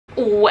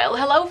Well,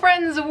 hello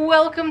friends,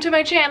 welcome to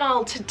my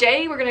channel.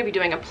 Today we're going to be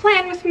doing a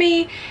plan with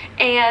me,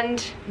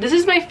 and this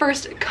is my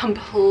first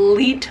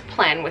complete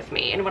plan with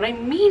me. And what I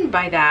mean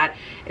by that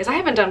is I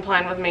haven't done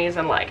plan with me's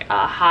in like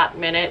a hot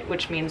minute,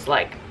 which means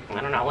like,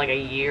 I don't know, like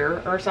a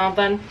year or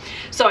something.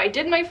 So I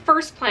did my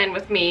first plan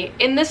with me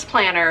in this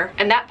planner,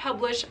 and that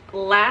published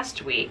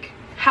last week.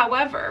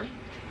 However,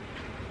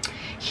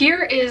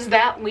 here is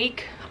that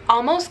week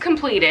almost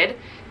completed.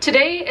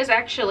 Today is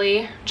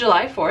actually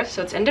July 4th,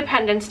 so it's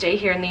Independence Day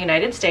here in the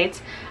United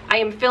States. I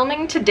am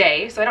filming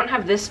today, so I don't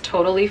have this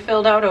totally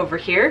filled out over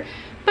here,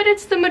 but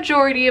it's the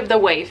majority of the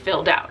way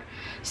filled out.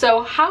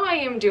 So how I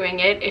am doing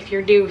it, if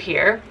you're new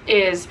here,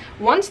 is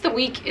once the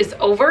week is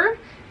over,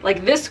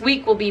 like this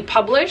week will be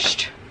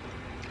published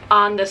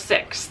on the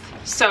 6th.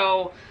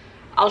 So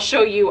I'll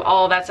show you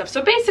all that stuff.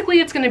 So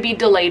basically it's going to be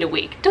delayed a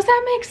week. Does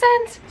that make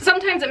sense?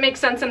 Sometimes it makes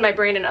sense in my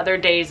brain, and other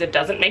days it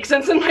doesn't make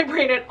sense in my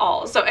brain at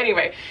all. So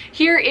anyway,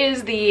 here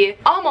is the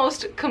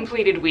almost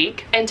completed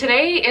week. And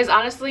today is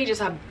honestly just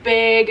a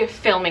big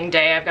filming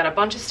day. I've got a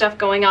bunch of stuff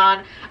going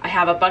on. I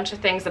have a bunch of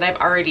things that I've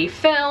already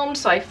filmed.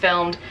 So I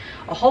filmed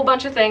a whole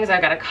bunch of things.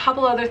 I've got a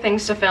couple other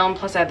things to film,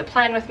 plus I have the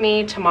plan with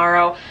me.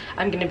 Tomorrow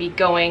I'm going to be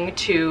going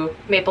to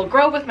Maple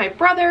Grove with my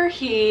brother.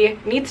 He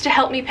needs to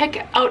help me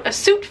pick out a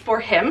suit for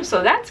him,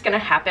 so that's going to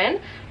happen.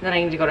 And then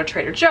I need to go to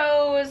Trader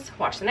Joe's,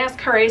 watch the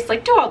NASCAR race,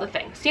 like do all the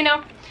things, you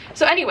know?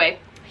 So anyway,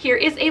 here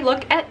is a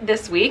look at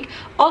this week.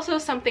 Also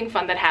something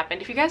fun that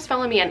happened. If you guys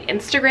follow me on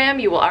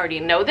Instagram, you will already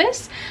know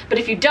this, but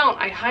if you don't,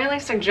 I highly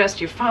suggest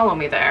you follow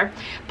me there.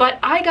 But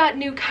I got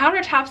new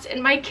countertops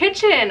in my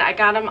kitchen. I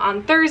got them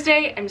on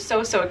Thursday. I'm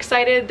so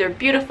excited. They're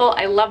beautiful.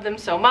 I love them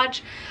so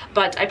much.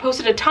 But I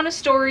posted a ton of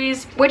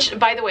stories, which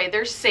by the way,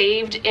 they're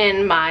saved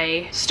in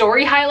my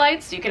story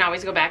highlights. So you can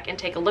always go back and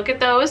take a look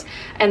at those.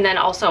 And then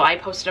also I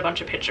posted a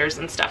bunch of pictures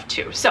and stuff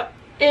too. So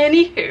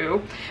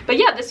anywho, but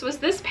yeah, this was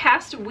this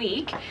past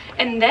week,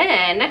 and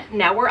then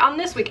now we're on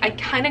this week. I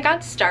kind of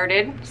got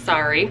started,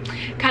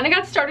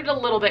 a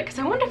little bit because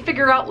I wanted to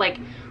figure out like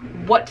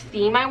what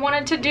theme I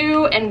wanted to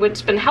do, and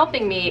what's been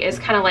helping me is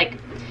kind of like,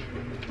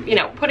 you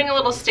know, putting a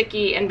little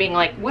sticky and being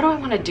like, what do I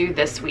want to do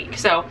this week?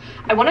 So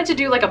I wanted to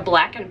do like a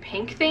black and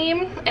pink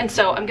theme, and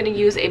so I'm going to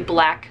use a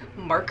black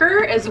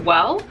marker as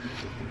well.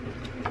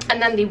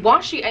 And then the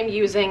washi I'm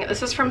using,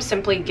 this is from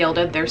Simply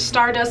Gilded, their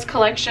Stardust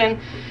collection.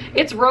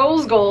 It's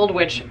rose gold,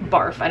 which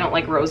barf, I don't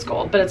like rose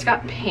gold, but it's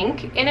got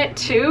pink in it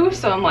too.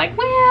 So I'm like,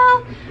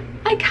 well,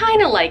 I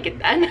kind of like it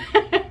then.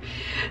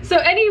 So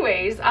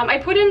anyways, I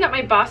put in that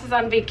my boss is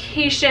on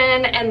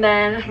vacation, and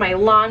then my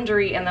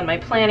laundry, and then my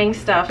planning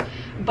stuff.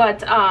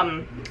 But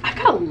I've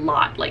got a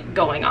lot like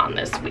going on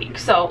this week,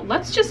 so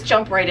let's just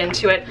jump right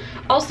into it.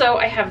 Also,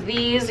 I have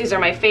these are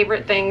my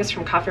favorite things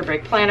from Coffee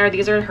Break Planner.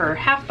 These are her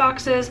half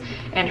boxes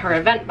and her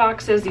event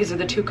boxes. These are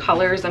the two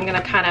colors I'm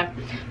gonna kind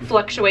of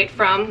fluctuate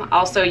from.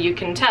 Also, you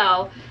can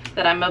tell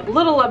that I'm a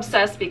little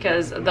obsessed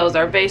because those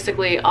are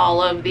basically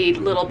all of the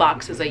little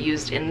boxes I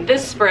used in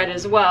this spread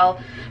as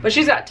well. But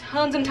she's got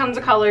tons and tons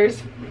of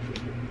colors.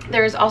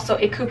 There's also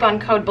a coupon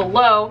code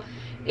below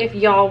if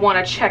y'all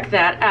want to check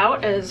that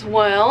out as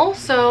well.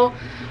 So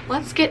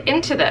let's get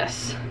into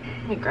this.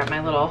 Let me grab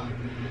my little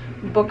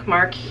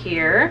bookmark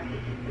here.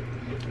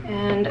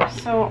 And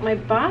so my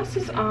boss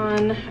is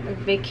on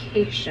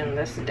vacation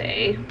this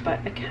day, but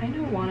I kind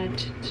of wanted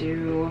to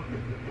do,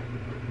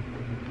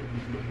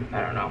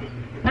 I don't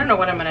know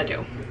what I'm gonna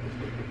do.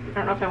 I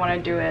don't know if I want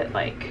to do it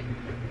like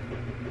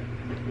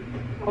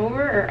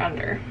over or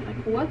under.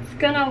 Like, what's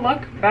gonna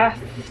look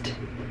best?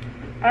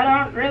 I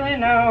don't really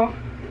know.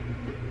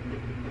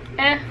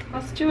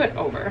 Let's do it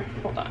over.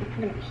 Hold on,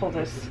 I'm gonna pull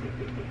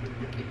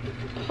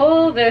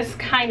this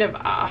kind of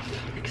off.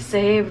 Like,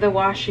 save the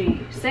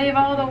washi. Save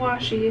all the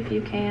washi if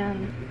you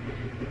can.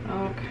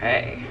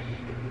 Okay.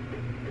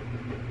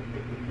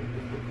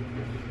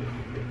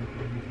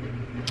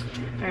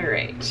 All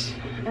right,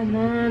 and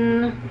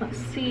then let's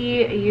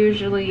see,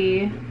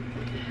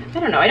 I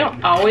don't know, I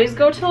don't always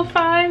go till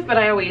 5, but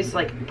I always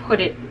like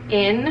put it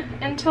in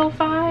until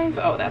 5.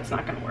 Oh, that's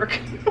not gonna work.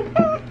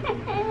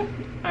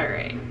 All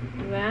right.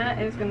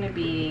 That is going to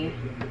be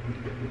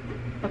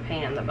a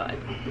pain in the butt.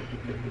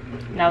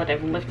 Now that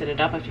I've lifted it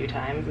up a few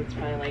times, it's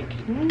probably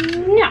like,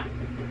 no,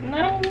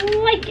 I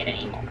don't like it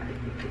anymore.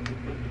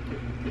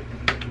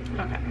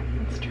 Okay,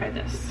 let's try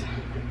this.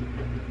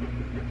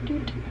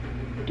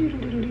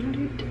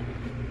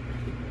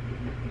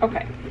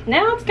 Okay,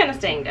 now it's kind of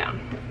staying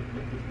down.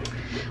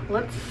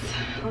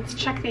 Let's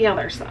check the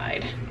other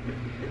side.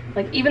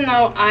 Like, even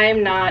though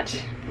I'm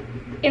not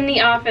in the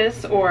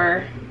office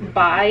or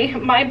by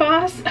my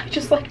boss, I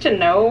just like to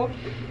know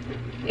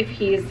if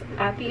he's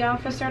at the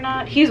office or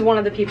not. He's one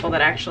of the people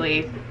that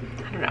actually,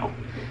 I don't know,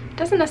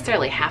 doesn't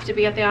necessarily have to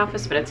be at the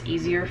office, but it's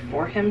easier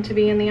for him to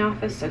be in the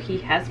office. So he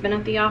has been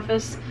at the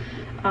office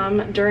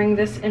during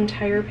this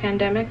entire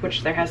pandemic,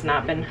 which there has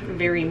not been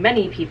very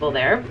many people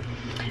there.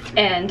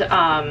 And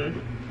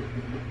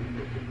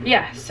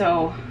yeah,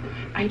 so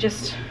I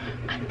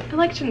I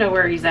like to know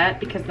where he's at,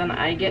 because then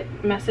I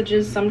get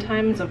messages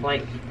sometimes of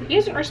like, he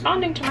isn't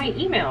responding to my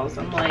emails.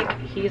 I'm like,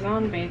 he's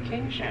on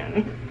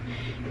vacation.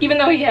 Even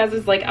though he has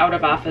his like out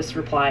of office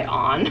reply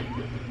on.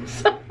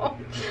 So,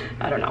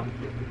 I don't know.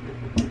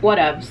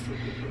 Whatevs.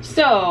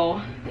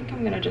 So, I think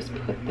I'm gonna just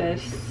put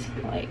this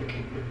like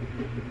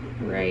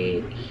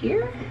right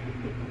here.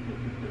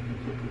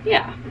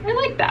 Yeah, I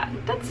like that.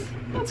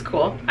 That's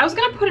cool. I was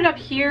gonna put it up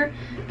here,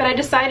 but I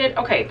decided,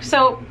 okay,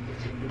 so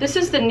this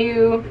is the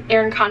new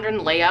Erin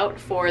Condren layout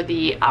for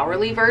the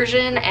hourly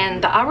version,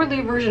 and the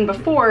hourly version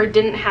before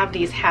didn't have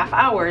these half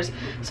hours,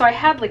 so I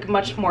had like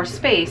much more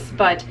space,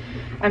 but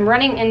I'm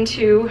running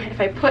into, if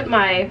I put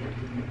my,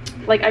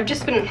 like I've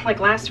just been, like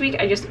last week,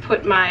 I just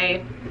put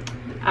my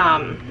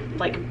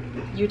like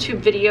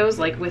YouTube videos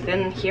like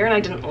within here, and I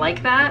didn't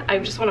like that. I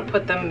just want to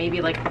put them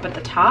maybe like up at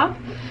the top.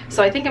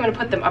 So I think I'm going to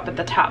put them up at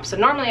the top. So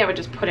normally I would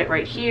just put it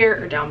right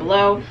here or down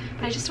below,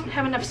 but I just don't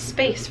have enough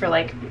space for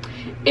like,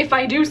 if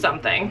I do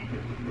something,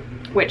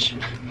 which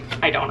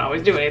I don't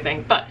always do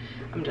anything, but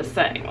I'm just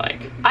saying,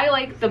 like, I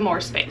like the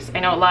more space.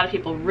 I know a lot of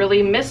people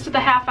really missed the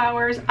half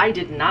hours. I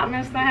did not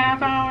miss the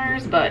half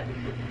hours, but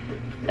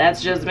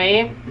that's just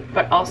me.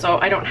 But also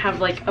I don't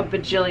have like a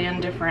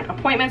bajillion different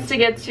appointments to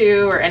get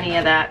to or any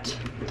of that.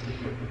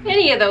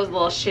 Any of those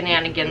little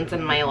shenanigans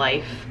in my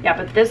life. Yeah,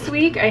 but this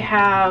week I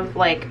have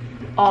like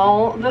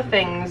all the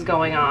things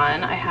going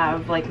on. I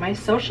have like my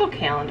social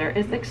calendar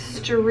is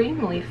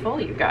extremely full,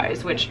 you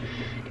guys, which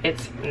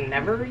it's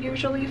never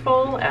usually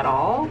full at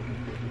all.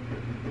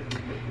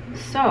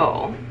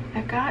 So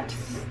I've got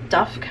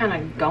stuff kind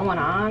of going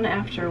on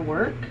after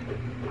work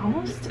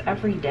almost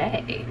every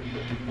day.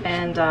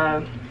 And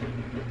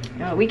you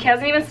know, the week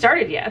hasn't even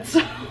started yet,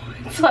 so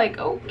it's like,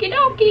 okie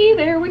dokie,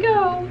 there we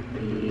go.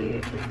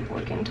 Be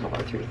working until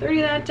about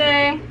 3:30 that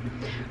day.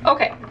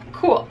 Okay,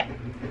 cool.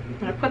 I'm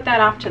gonna put that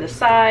off to the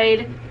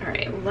side. All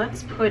right,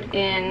 let's put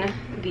in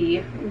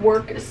the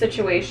work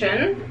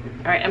situation.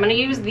 All right, I'm gonna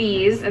use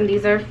these, and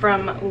these are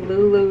from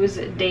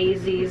Lulus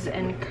Daisies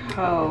and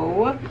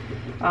Co.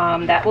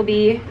 That will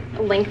be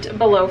linked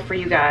below for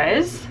you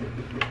guys.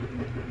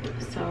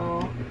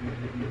 So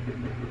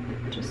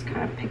just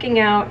kind of picking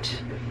out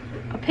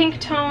a pink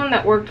tone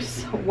that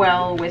works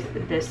well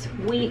with this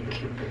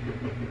week.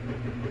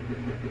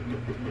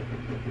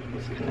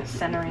 Just kind of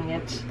centering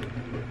it.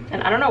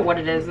 And I don't know what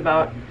it is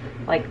about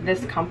like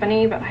this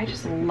company, but I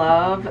just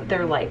love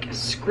their like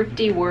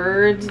scripty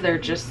words. They're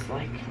just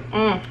like,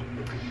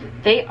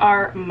 they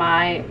are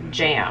my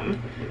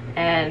jam.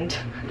 And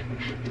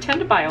I tend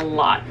to buy a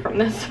lot from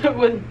this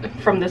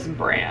from this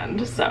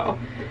brand. So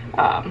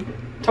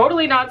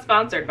totally not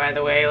sponsored, by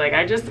the way. Like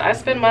I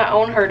spend my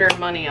own hard-earned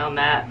money on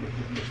that.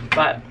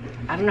 But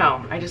I don't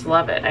know, I just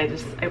love it.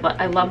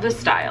 I love the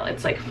style.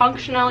 It's like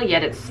functional,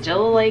 yet it's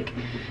still like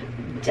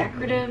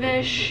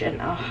decorative-ish,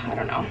 and I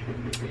don't know.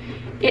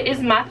 It is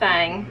my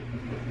thing.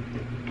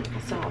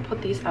 So I'll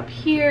put these up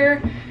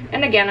here.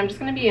 And again, I'm just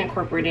gonna be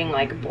incorporating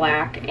like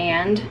black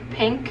and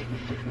pink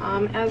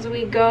as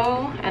we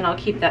go. And I'll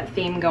keep that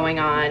theme going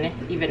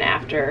on even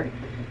after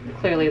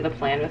clearly the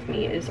plan with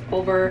me is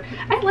over.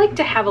 I like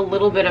to have a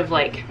little bit of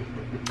like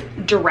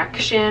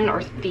direction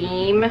or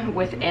theme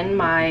within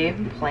my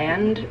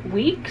planned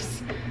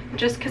weeks,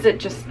 just because it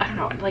just, I don't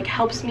know, it like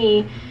helps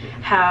me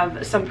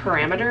have some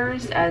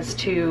parameters as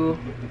to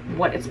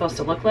what it's supposed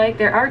to look like.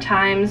 There are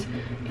times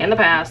in the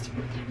past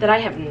that I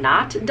have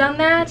not done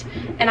that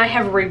and I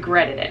have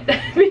regretted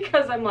it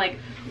because I'm like,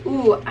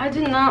 ooh, I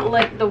did not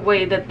like the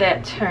way that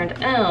that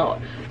turned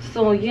out.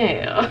 So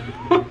yeah.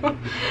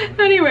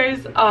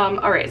 Anyways,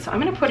 all right, so I'm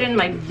gonna put in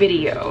my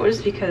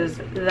videos because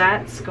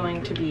that's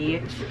going to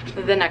be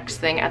the next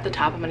thing at the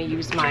top. I'm gonna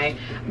use my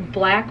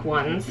black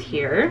ones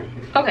here.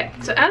 Okay,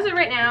 so as of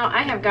right now,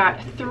 I have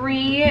got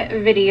 3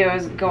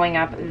 videos going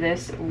up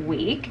this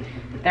week.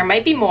 There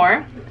might be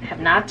more, I have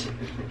not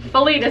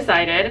fully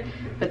decided,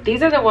 but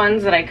these are the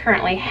ones that I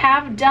currently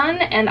have done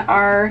and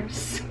are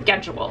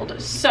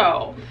scheduled.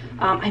 So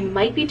I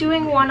might be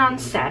doing one on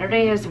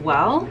Saturday as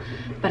well,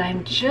 but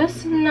I'm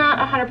just not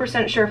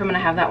 100% sure if I'm gonna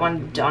have that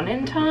one done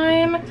in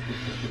time.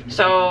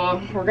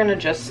 So we're gonna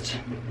just,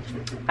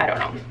 I don't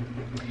know.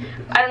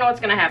 I don't know what's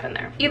gonna happen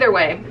there. Either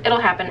way,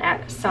 it'll happen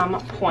at some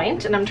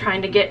point, and I'm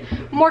trying to get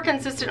more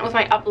consistent with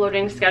my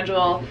uploading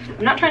schedule.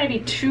 I'm not trying to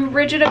be too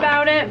rigid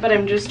about it, but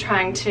I'm just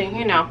trying to,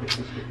 you know,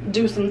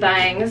 do some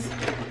things.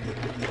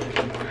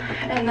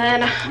 And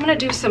then I'm gonna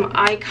do some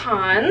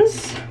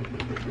icons.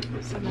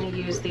 So I'm gonna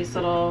use these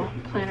little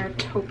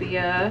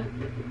Plannertopia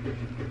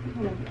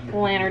little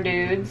planner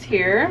dudes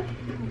here.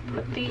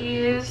 Put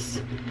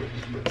these.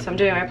 So I'm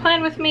doing my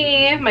plan with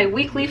me, my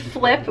weekly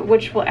flip,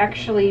 which will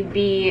actually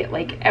be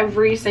like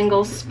every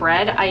single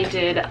spread I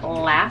did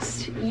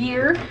last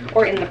year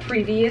or in the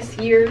previous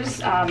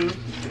year's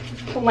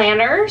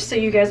planner. So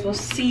you guys will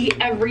see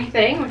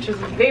everything, which is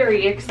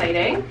very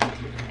exciting.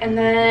 And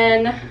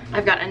then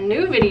I've got a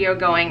new video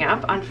going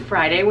up on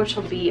Friday, which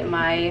will be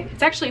my,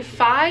 it's actually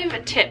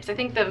 5 tips. I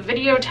think the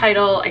video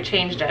title, I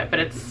changed it, but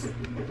it's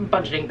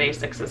budgeting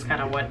basics is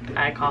kind of what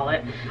I call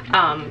it.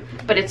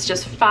 But it's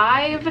just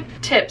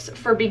 5 tips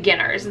for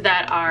beginners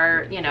that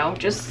are, you know,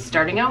 just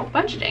starting out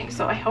budgeting.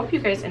 So I hope you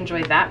guys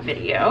enjoy that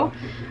video,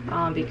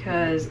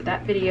 because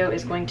that video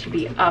is going to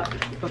be up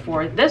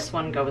before this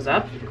one goes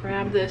up.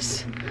 Grab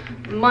this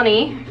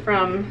money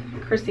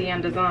from Chrissy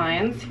Ann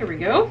Designs. Here we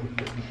go.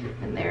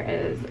 And there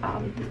is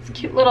this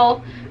cute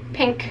little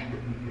pink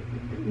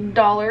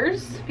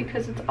dollars,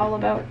 because it's all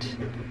about,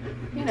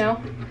 you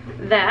know,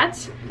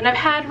 that. And I've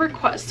had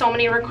so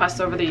many requests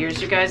over the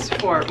years, you guys,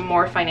 for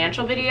more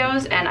financial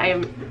videos, and I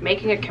am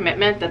making a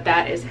commitment that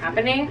that is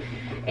happening.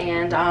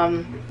 And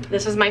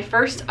this is my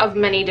first of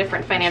many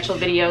different financial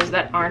videos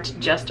that aren't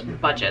just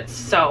budgets,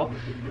 so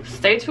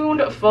stay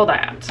tuned for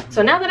that.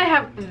 So now that I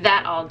have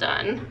that all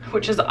done,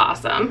 which is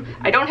awesome,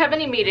 I don't have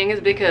any meetings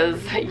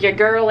because your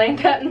girl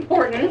ain't that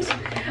important,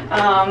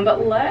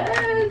 but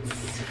let's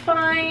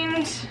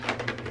find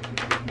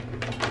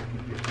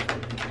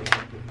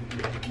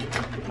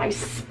my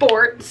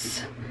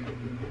sports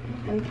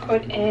and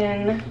put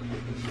in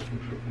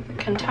the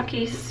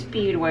Kentucky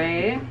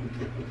Speedway.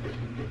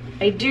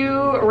 I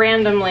do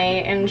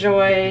randomly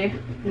enjoy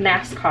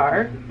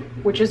NASCAR,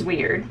 which is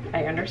weird.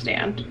 I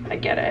understand. I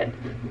get it.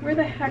 Where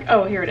the heck?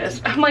 Oh, here it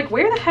is. I'm like,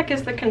 where the heck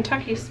is the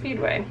Kentucky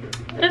Speedway?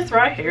 It's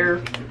right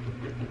here.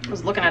 I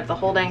was looking at it the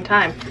whole dang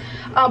time.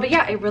 But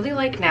yeah, I really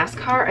like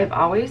NASCAR. I've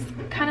always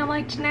kind of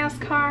liked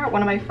NASCAR.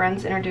 One of my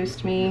friends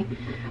introduced me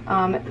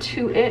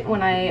to it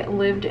when I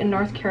lived in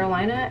North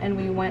Carolina, and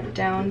we went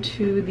down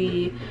to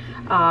the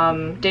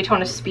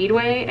Daytona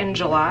Speedway in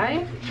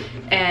July,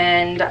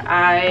 and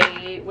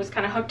I was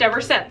kind of hooked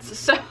ever since.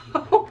 So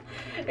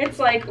it's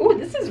like, ooh,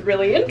 this is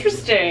really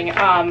interesting.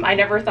 I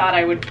never thought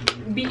I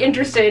would be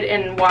interested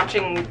in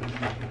watching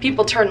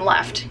people turn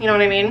left, you know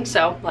what I mean?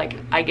 So like,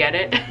 I get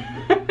it.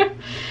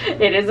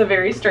 It is a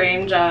very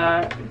strange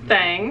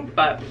thing,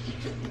 but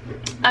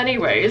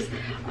anyways,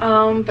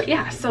 but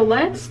yeah, so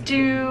let's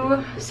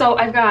do, so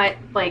I've got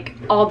like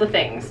all the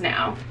things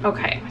now.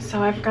 Okay,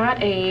 so I've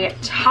got a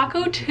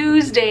Taco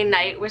Tuesday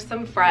night with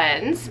some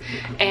friends,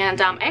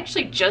 and I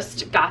actually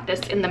just got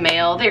this in the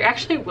mail. There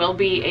actually will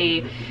be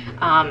a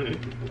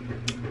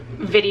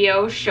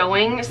video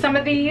showing some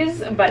of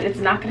these, but it's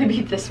not going to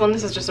be this one.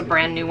 This is just a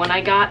brand new one I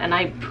got, and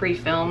I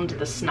pre-filmed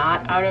the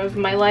snot out of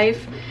my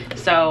life.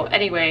 So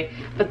anyway,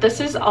 but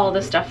this is all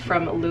the stuff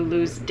from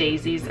Lulus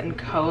Daisies and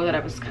Co that I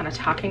was kind of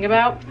talking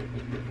about.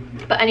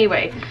 But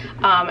anyway,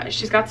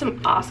 she's got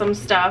some awesome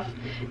stuff,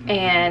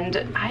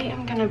 and I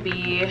am gonna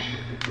be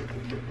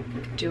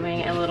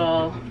doing a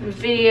little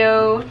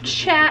video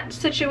chat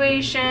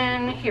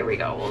situation. Here we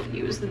go, we'll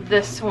use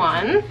this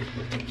one.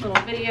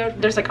 Little video,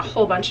 there's like a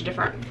whole bunch of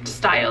different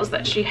styles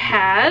that she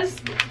has.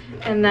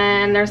 And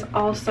then there's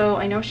also,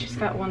 I know she's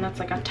got one that's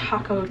like a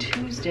Taco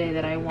Tuesday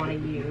that I want to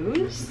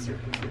use,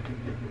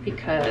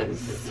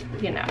 because,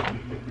 you know,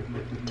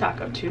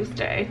 Taco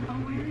Tuesday. Oh,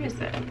 where is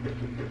it?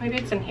 Maybe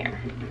it's in here.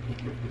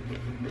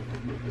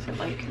 Is it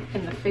like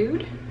in the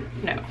food?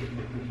 No.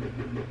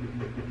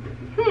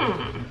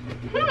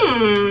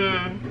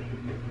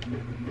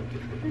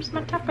 Where's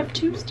my Taco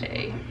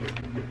Tuesday?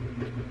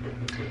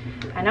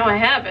 I know I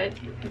have it.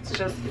 It's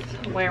just,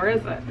 where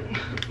is it?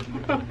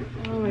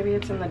 Oh, maybe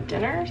it's in the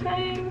dinner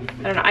thing?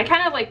 I don't know. I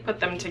kind of like put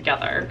them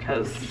together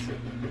because,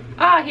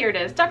 here it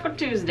is. Taco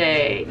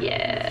Tuesday.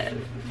 Yes.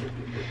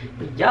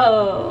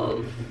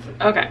 Yes.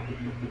 Okay.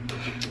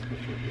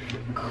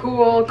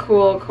 Cool,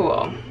 cool,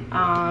 cool.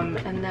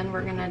 And then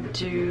we're gonna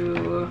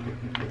do,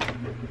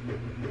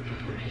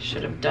 I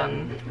should have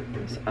done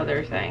this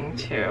other thing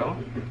too.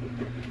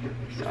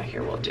 So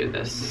here we'll do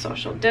this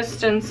social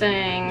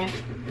distancing.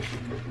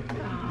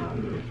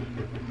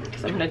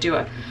 Because I'm gonna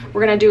do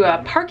we're gonna do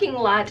a parking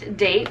lot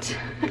date,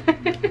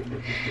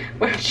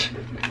 which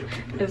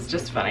is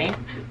just funny.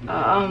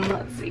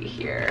 Let's see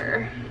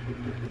here.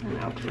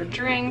 Out for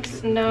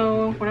drinks?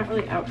 No, we're not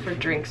really out for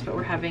drinks, but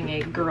we're having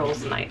a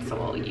girls' night, so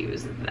we'll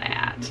use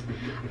that.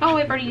 Oh,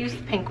 I've already used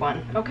the pink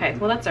one. Okay,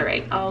 well that's all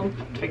right. I'll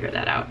figure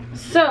that out.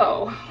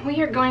 So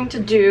we are going to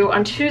do,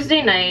 on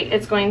Tuesday night,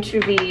 it's going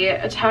to be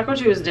a Taco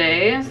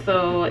Tuesday,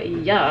 so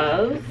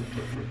yes.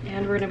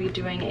 And we're gonna be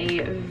doing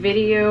a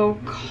video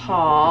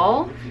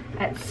call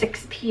at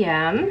 6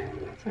 p.m.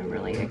 So I'm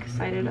really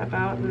excited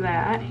about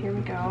that. Here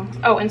we go.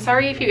 Oh, and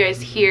sorry if you guys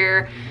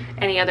hear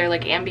any other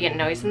like ambient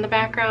noise in the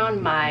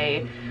background.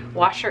 My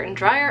washer and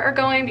dryer are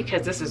going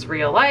because this is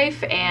real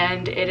life,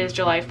 and it is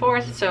July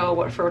 4th.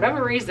 So for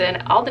whatever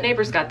reason, all the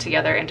neighbors got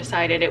together and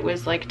decided it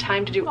was like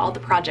time to do all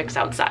the projects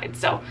outside.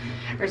 So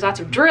there's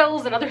lots of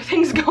drills and other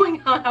things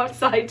going on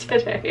outside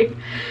today.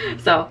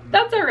 So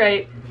that's all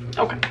right.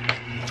 Okay.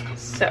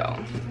 So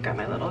I've got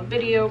my little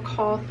video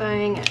call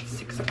thing at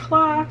 6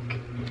 o'clock.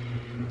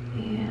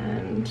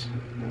 And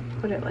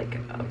I'll put it like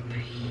up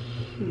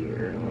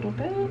here a little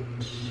bit.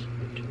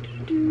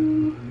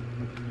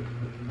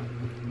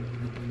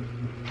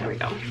 There we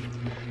go.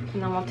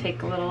 And then we'll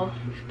take a little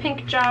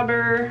pink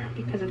jobber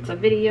because it's a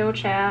video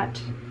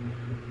chat.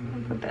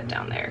 I'll put that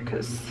down there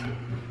because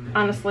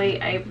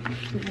honestly I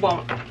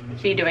won't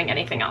be doing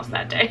anything else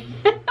that day.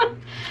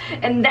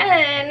 And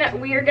then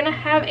we are gonna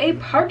have a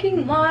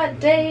parking lot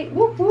day.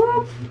 Whoop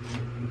whoop.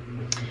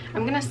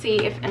 I'm gonna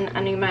see if in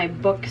any of my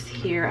books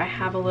here I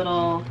have a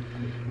little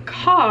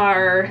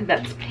car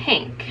that's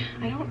pink.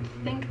 I don't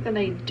think that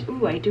I do.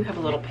 Ooh, I do have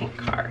a little pink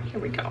car. Here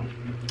we go.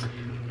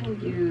 I'll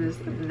use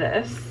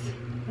this,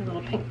 a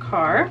little pink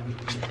car.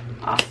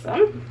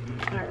 Awesome.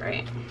 All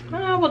right.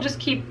 We'll just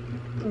keep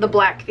the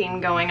black theme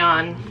going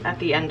on at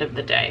the end of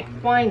the day.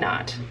 Why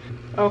not?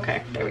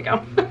 Okay, there we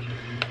go.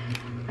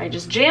 I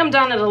just jammed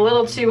on it a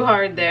little too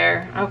hard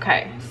there.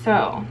 Okay,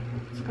 so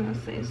it's gonna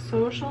say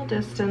social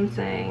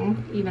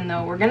distancing, even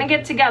though we're gonna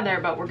get together,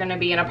 but we're gonna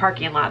be in a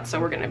parking lot, so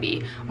we're gonna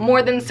be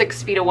more than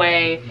 6 feet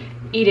away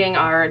eating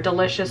our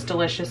delicious,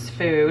 delicious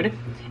food.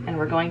 And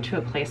we're going to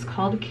a place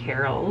called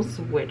Carol's,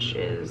 which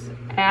is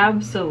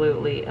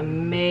absolutely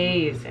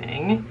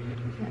amazing.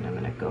 And I'm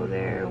gonna go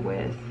there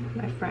with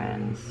my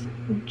friends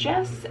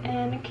Jess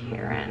and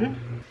Karen.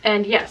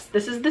 And yes,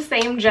 this is the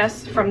same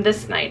Jess from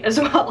this night as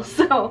well.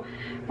 So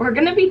we're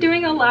gonna be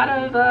doing a lot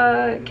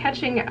of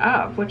catching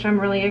up, which I'm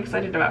really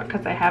excited about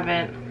because I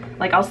haven't,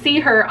 like, I'll see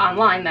her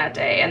online that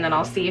day and then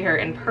I'll see her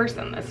in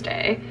person this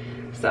day.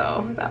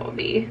 So that will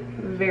be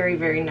very,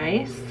 very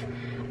nice.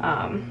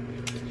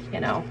 You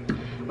know,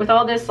 with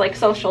all this like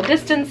social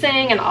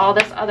distancing and all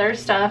this other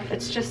stuff,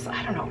 it's just,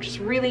 I don't know, just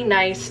really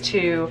nice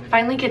to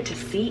finally get to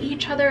see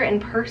each other in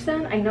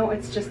person. I know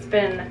it's just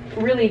been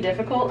really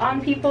difficult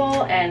on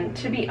people, and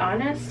to be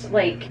honest,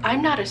 like,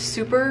 I'm not a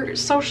super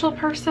social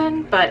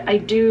person, but I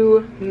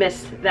do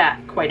miss that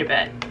quite a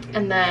bit.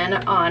 And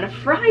then on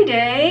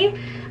Friday,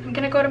 I'm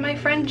gonna go to my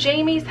friend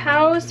Jamie's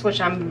house,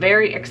 which I'm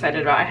very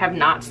excited about. I have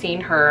not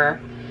seen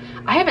her.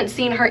 I haven't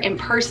seen her in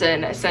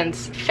person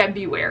since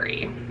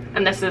February,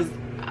 and this is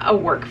a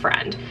work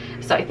friend.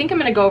 So I think I'm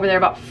gonna go over there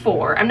about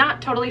 4. I'm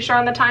not totally sure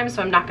on the time,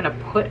 so I'm not gonna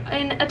put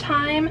in a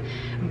time,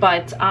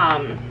 but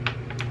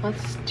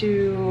let's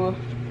do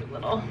a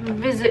little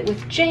visit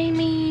with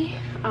Jamie.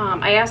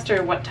 I asked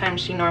her what time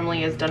she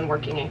normally is done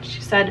working, and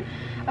she said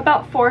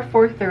about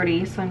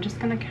 4:30, so I'm just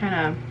gonna kind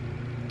of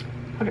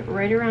put it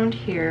right around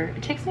here.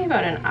 It takes me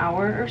about an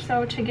hour or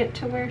so to get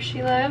to where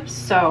she lives,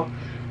 so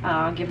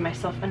I'll give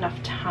myself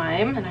enough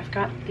time. And I've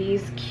got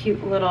these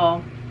cute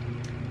little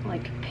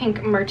like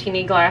pink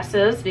martini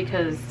glasses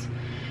because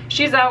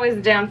she's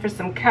always down for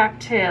some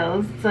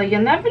cocktails, so you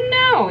never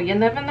know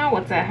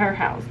what's at her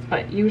house,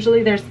 but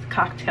usually there's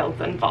cocktails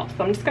involved,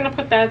 so I'm just gonna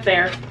put that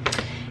there.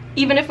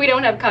 Even if we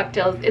don't have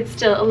cocktails, it's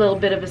still a little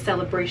bit of a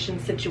celebration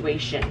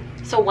situation.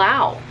 So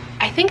wow,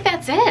 I think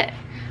that's it.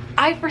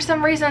 I for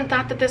some reason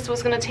thought that this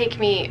was gonna take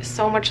me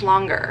so much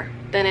longer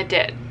than it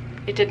did.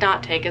 It did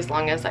not take as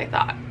long as I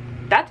thought.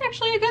 That's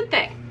actually a good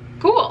thing.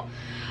 Cool.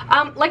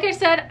 Like I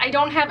said, I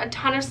don't have a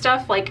ton of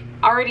stuff like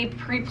already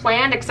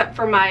pre-planned except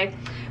for my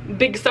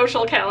big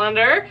social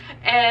calendar,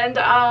 and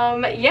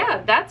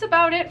yeah, that's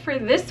about it for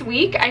this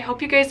week. I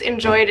hope you guys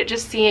enjoyed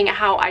just seeing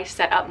how I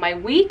set up my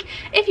week.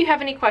 If you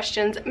have any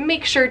questions,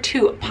 make sure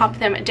to pop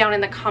them down in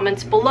the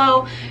comments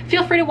below.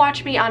 Feel free to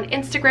watch me on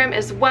Instagram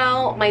as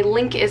well. My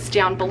link is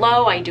down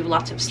below. I do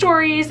lots of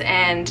stories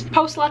and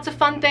post lots of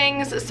fun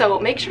things, so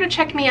make sure to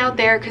check me out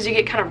there because you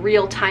get kind of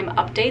real-time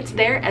updates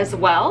there as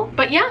well.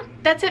 But yeah,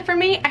 that's it for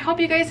me. I hope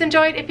you guys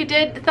enjoyed. If you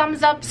did,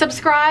 thumbs up,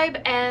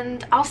 subscribe,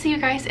 and I'll see you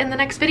guys in the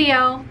next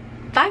video.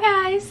 Bye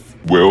guys.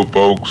 Well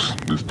folks,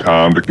 it's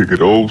time to kick it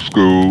old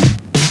school.